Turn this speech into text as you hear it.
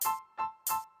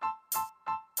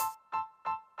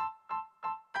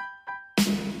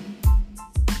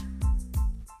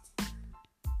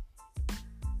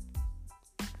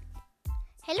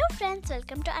friends,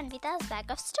 welcome to Anvita's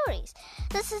Bag of Stories.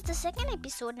 This is the second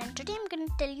episode and today I'm going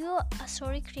to tell you a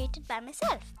story created by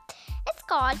myself. It's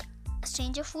called A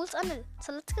Stranger Fools Anil.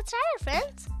 So let's get started,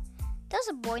 friends. There was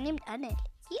a boy named Anil.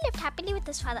 He lived happily with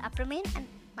his father Apramen and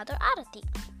mother Arati.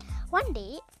 One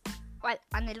day, while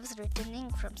Anil was returning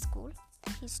from school,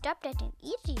 he stopped at an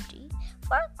eatery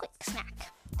for a quick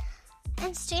snack.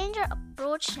 A stranger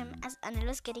approached him as Anil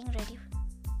was getting ready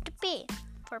to pay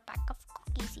for a pack of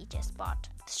cookies he just bought.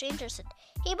 The stranger said,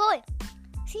 "Hey boy,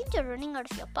 seems you're running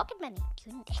out of your pocket money. Do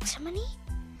you need extra money?"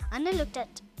 Anil looked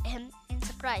at him in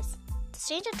surprise. The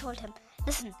stranger told him,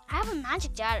 "Listen, I have a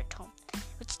magic jar at home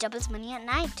which doubles money at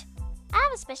night. I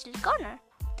have a special corner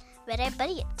where I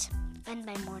bury it, and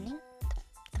by morning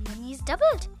the money is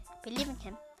doubled." Believing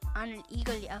him, Anil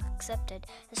eagerly accepted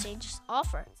the stranger's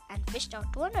offer and fished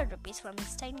out 200 rupees from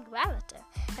his tiny wallet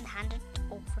and handed it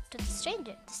over to the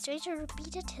stranger. The stranger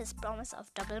repeated his promise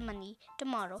of double money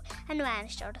tomorrow and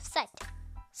vanished out of sight.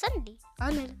 Suddenly,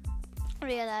 Anil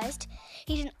realized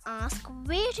he didn't ask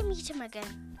where to meet him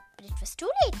again, but it was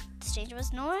too late. The stranger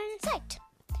was nowhere in sight.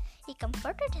 He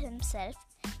comforted himself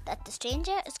that the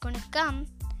stranger is going to come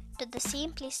to the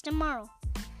same place tomorrow,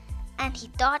 and he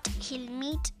thought he'll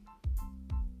meet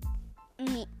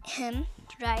him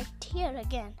right here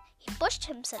again. He pushed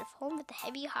himself home with a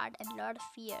heavy heart and a lot of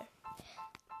fear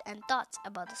and thoughts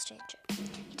about the stranger.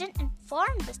 He didn't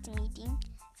inform this meeting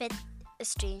with a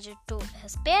stranger to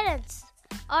his parents.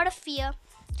 Out of fear,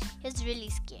 he was really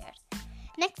scared.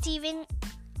 Next evening,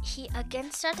 he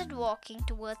again started walking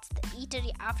towards the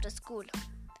eatery after school,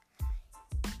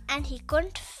 and he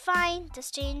couldn't find the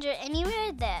stranger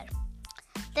anywhere there.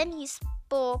 Then he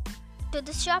spoke to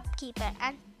the shopkeeper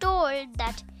and told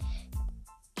that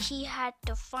he had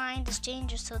to find the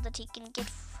stranger so that he can get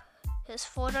his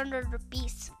 400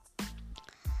 rupees.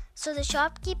 So the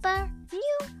shopkeeper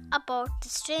knew about the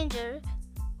stranger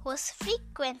who was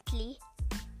frequently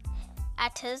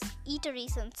at his eatery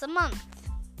since a month.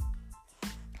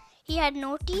 He had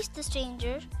noticed the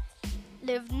stranger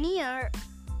lived near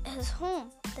his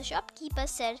home. The shopkeeper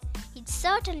said he'd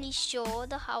certainly show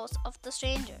the house of the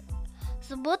stranger.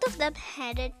 So both of them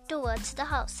headed towards the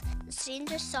house. The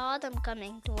stranger saw them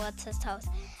coming towards his house,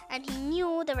 and he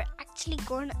knew they were actually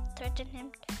going to threaten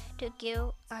him to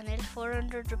give Anil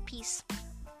 400 rupees.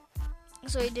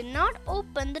 So he did not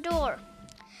open the door.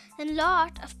 Then a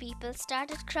lot of people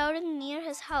started crowding near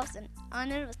his house, and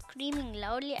Anil was screaming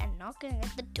loudly and knocking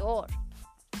at the door.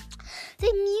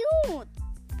 They knew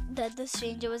that the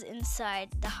stranger was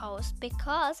inside the house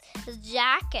because his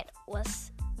jacket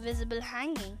was visible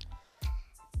hanging.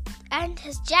 And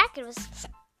his jacket was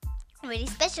very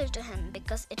special to him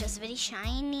because it was very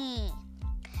shiny.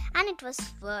 And it was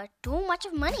worth too much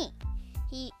of money.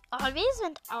 He always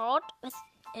went out with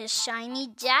his shiny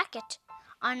jacket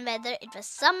on whether it was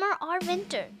summer or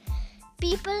winter.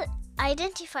 People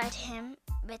identified him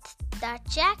with that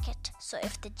jacket. So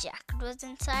if the jacket was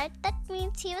inside, that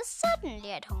means he was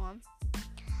certainly at home.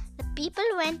 The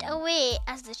people went away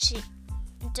as the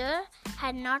stranger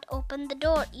had not opened the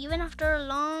door even after a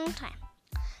long time.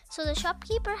 So the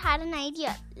shopkeeper had an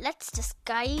idea. "Let's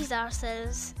disguise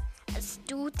ourselves as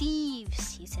two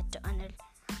thieves," he said to Anil.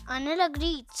 Anil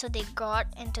agreed, so they got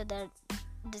into the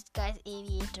disguise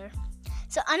aviator.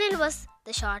 So Anil was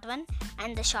the short one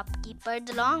and the shopkeeper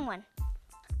the long one.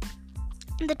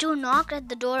 The two knocked at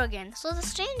the door again, so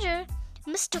the stranger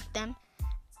mistook them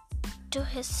to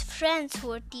his friends who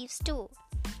were thieves too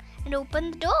and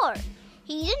opened the door.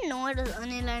 He didn't know it was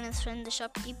Anil and his friend the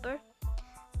shopkeeper.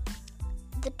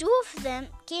 The two of them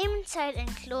came inside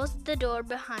and closed the door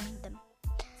behind them.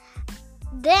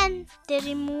 Then they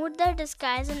removed their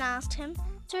disguise and asked him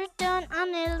to return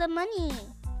Anil the money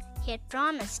he had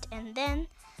promised. And then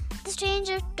the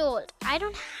stranger told, "I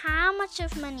don't have much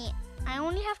of money. I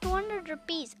only have 200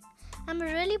 rupees. I'm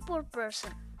a really poor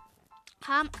person.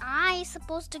 How am I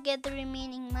supposed to get the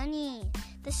remaining money?"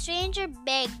 The stranger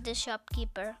begged the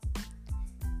shopkeeper.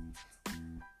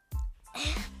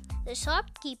 The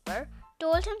shopkeeper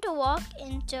told him to walk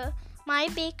into my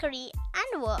bakery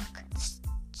and work.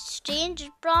 The stranger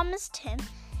promised him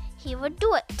he would do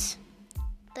it.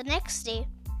 The next day,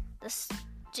 the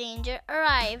stranger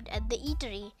arrived at the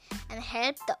eatery and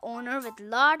helped the owner with a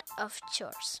lot of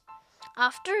chores.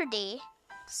 After a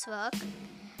day's work,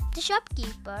 the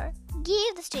shopkeeper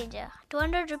gave the stranger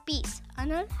 200 rupees.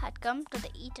 Anil had come to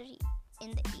the eatery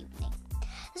in the evening.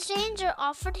 The stranger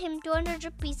offered him 200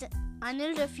 rupees.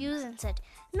 Anil refused and said,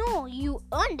 "No, you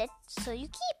earned it, so you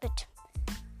keep it."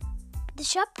 The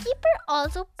shopkeeper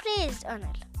also praised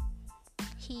Anil.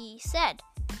 He said,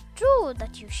 true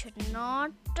that you should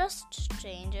not trust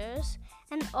strangers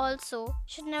and also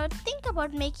should never think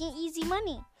about making easy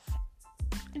money.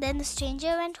 Then the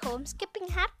stranger went home skipping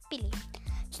happily.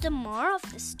 So the moral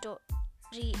of this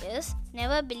story is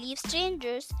never believe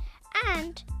strangers,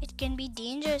 and it can be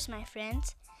dangerous, my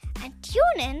friends. And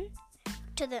tune in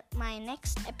to my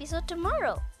next episode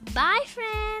tomorrow. Bye,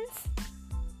 friends.